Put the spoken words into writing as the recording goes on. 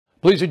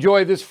Please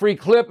enjoy this free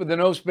clip of the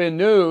No Spin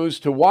News.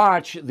 To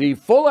watch the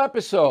full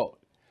episode,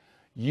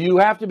 you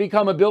have to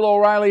become a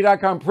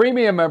BillO'Reilly.com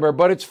premium member,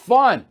 but it's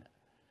fun.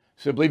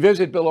 Simply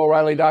visit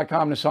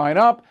BillO'Reilly.com to sign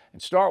up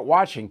and start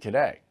watching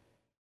today.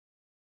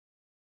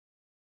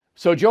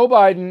 So Joe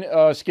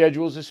Biden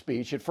schedules a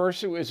speech. At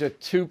first it was at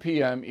 2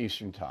 p.m.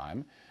 Eastern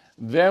Time.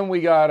 Then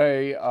we got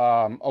a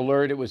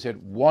alert it was at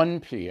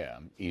 1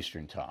 p.m.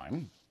 Eastern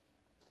Time.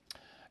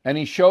 And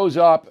he shows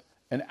up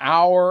an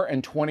hour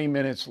and 20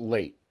 minutes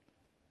late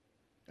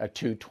at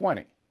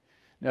 2:20.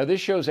 Now this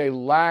shows a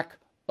lack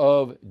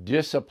of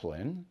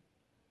discipline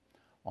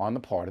on the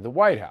part of the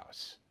White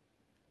House.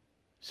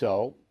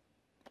 So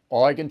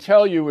all I can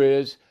tell you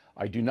is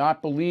I do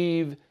not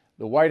believe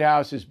the White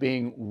House is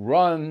being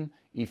run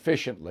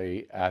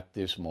efficiently at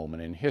this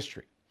moment in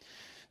history.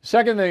 The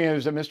second thing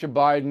is that Mr.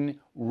 Biden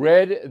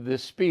read the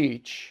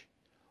speech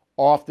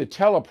off the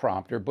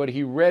teleprompter, but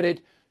he read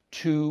it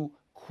too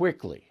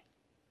quickly.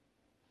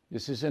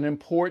 This is an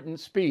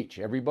important speech.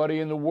 Everybody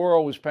in the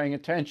world was paying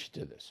attention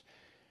to this.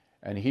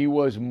 And he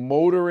was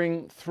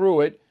motoring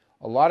through it.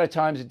 A lot of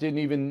times it didn't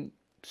even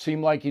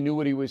seem like he knew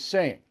what he was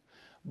saying.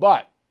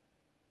 But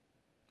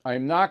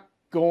I'm not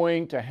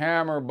going to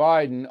hammer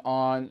Biden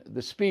on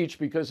the speech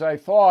because I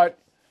thought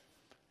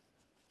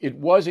it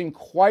wasn't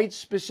quite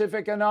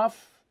specific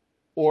enough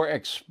or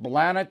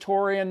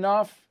explanatory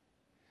enough,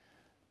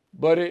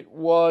 but it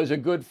was a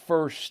good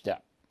first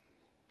step.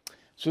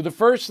 So the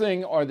first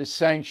thing are the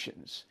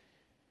sanctions.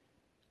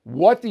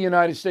 What the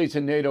United States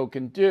and NATO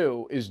can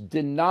do is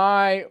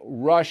deny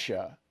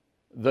Russia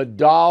the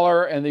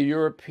dollar and the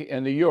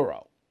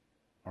euro.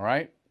 All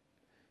right?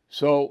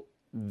 So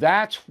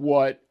that's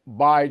what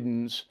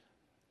Biden's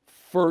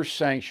first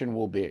sanction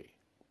will be.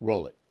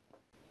 Roll it.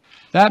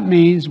 That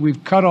means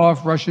we've cut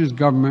off Russia's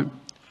government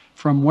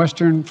from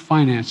Western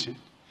financing.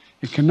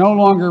 It can no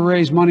longer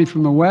raise money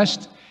from the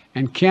West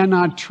and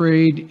cannot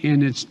trade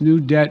in its new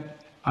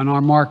debt on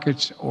our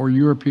markets or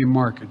European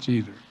markets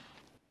either.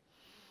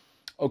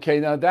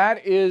 Okay, now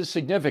that is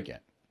significant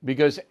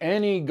because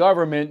any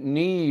government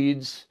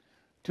needs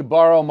to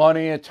borrow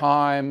money at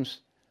times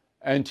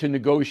and to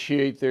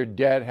negotiate their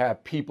debt,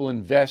 have people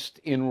invest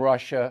in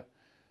Russia,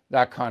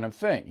 that kind of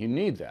thing. You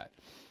need that.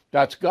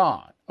 That's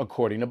gone,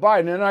 according to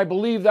Biden, and I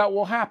believe that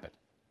will happen.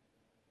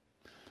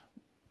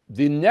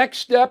 The next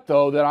step,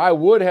 though, that I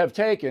would have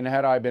taken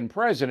had I been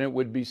president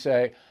would be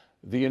say,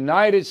 the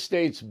United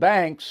States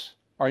banks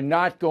are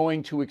not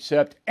going to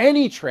accept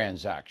any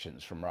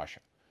transactions from Russia.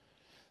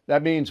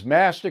 That means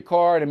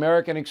MasterCard,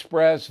 American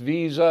Express,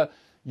 Visa.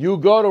 You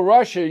go to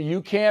Russia,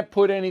 you can't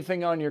put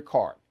anything on your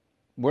card.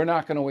 We're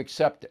not going to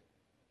accept it.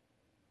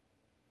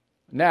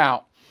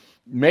 Now,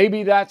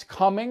 maybe that's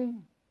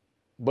coming,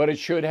 but it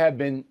should have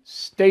been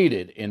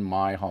stated, in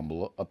my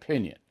humble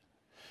opinion.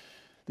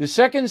 The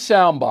second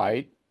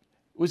soundbite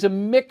was a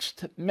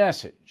mixed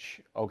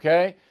message,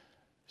 okay?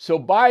 So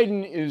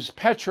Biden is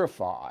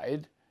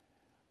petrified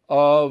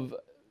of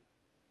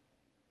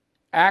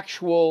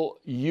actual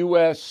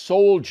U.S.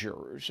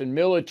 soldiers and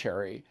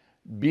military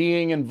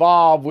being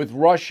involved with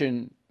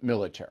Russian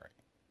military.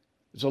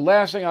 It's the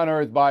last thing on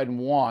earth Biden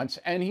wants,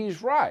 and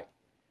he's right.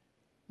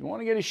 You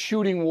want to get a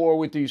shooting war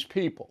with these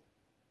people,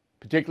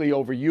 particularly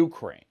over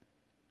Ukraine.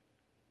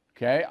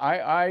 Okay,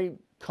 I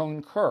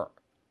concur,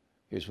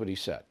 is what he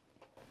said.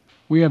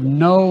 We have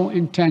no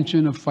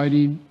intention of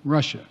fighting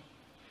Russia.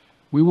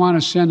 We want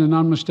to send an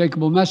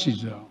unmistakable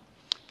message, though,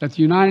 that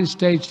the United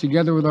States,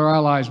 together with our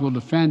allies, will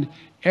defend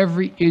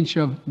every inch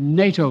of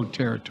NATO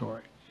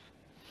territory.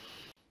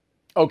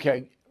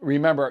 Okay,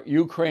 remember,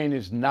 Ukraine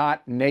is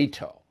not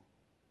NATO.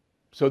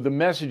 So the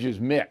message is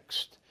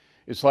mixed.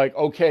 It's like,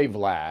 okay,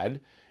 Vlad,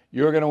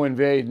 you're going to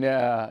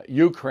invade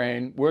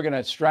Ukraine. We're going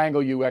to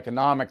strangle you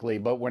economically,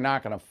 but we're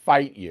not going to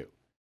fight you.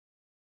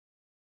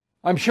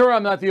 I'm sure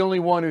I'm not the only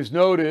one who's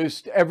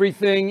noticed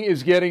everything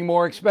is getting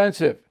more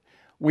expensive.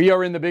 We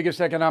are in the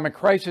biggest economic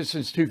crisis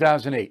since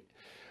 2008,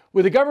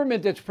 with a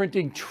government that's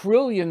printing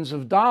trillions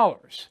of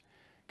dollars.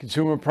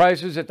 Consumer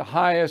prices at the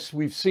highest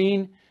we've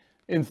seen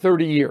in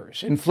 30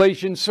 years.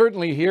 Inflation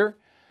certainly here.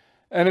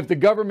 And if the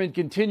government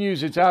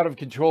continues its out of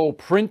control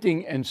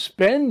printing and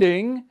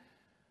spending,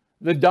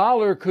 the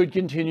dollar could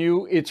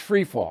continue its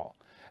free fall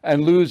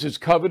and lose its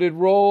coveted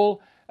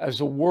role as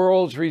the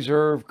world's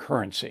reserve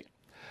currency.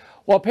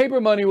 While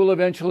paper money will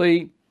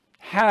eventually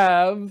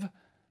have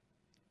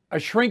a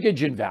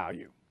shrinkage in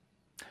value,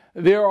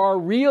 there are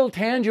real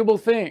tangible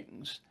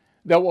things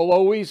that will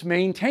always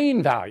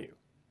maintain value.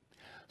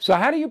 So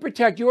how do you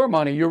protect your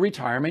money, your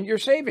retirement, your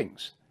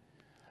savings?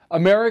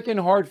 American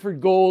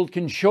Hartford Gold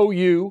can show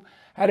you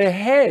how to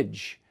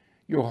hedge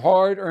your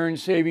hard-earned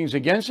savings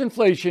against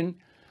inflation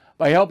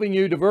by helping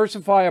you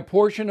diversify a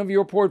portion of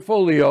your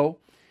portfolio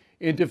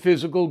into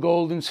physical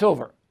gold and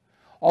silver.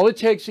 All it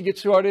takes to get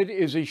started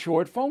is a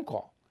short phone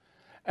call,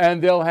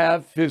 and they'll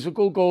have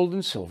physical gold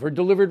and silver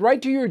delivered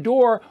right to your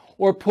door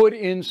or put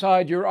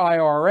inside your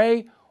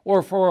IRA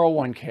or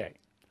 401k.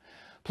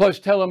 Plus,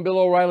 tell them Bill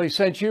O'Reilly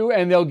sent you,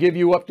 and they'll give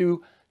you up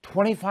to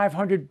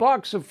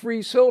 $2,500 of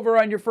free silver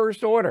on your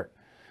first order.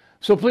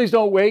 So please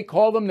don't wait.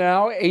 Call them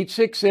now,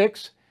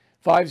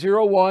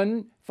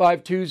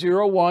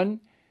 866-501-5201,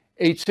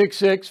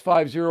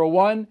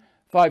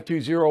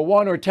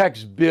 866-501-5201, or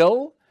text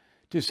BILL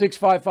to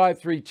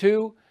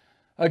 65532.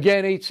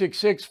 Again,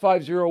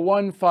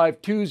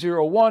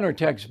 866-501-5201, or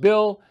text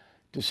BILL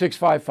to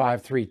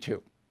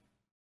 65532.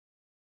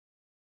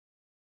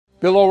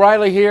 Bill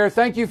O'Reilly here.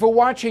 Thank you for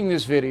watching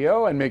this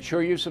video, and make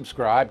sure you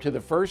subscribe to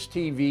the First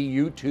TV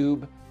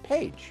YouTube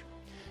page.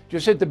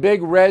 Just hit the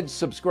big red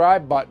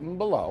subscribe button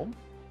below,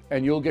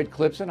 and you'll get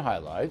clips and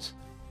highlights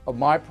of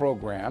my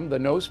program, The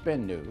No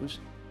Spin News,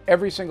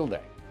 every single day.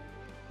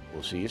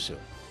 We'll see you soon.